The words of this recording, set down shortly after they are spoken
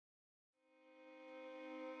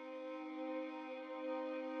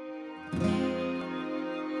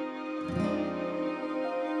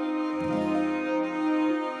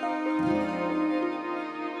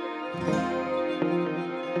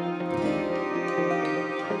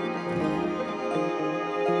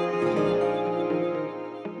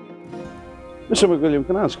So McWilliam,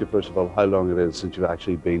 can I ask you first of all how long it is since you've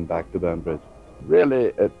actually been back to Banbridge? Really,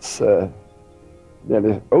 it's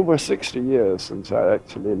nearly over 60 years since I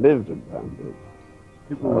actually lived in Banbridge.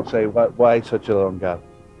 People will say, why such a long gap?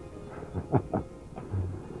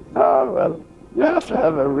 Well, you have to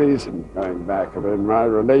have a reason going back. I mean, my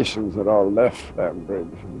relations had all left Banbridge.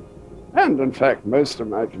 And in fact, most of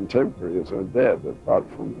my contemporaries are dead, apart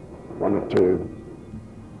from one or two.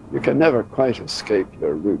 You can never quite escape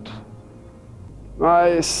your roots.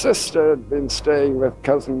 My sister had been staying with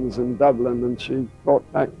cousins in Dublin, and she brought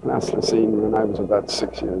back plasticine when I was about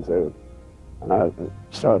 6 years old. And I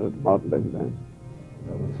started modeling then.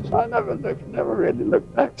 So I never really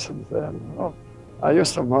looked back since then. Oh, I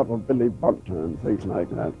used to model Billy Bunter and things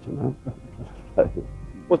like that, you know.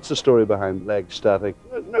 What's the story behind Leg Static?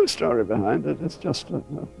 There's no story behind it. It's just a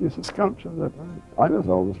piece of sculpture that I was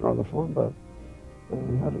always rather fond of.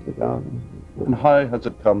 Out of the garden. And how has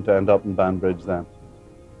it come to end up in Banbridge then?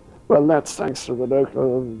 Well, that's thanks to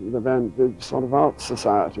the Banbridge sort of art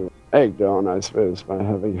society. Egged on, I suppose, by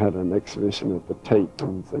having had an exhibition at the Tate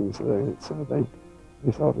and things there. So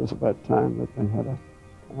they thought it was about time that they had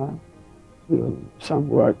some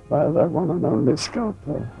work by their one and only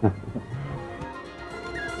sculptor.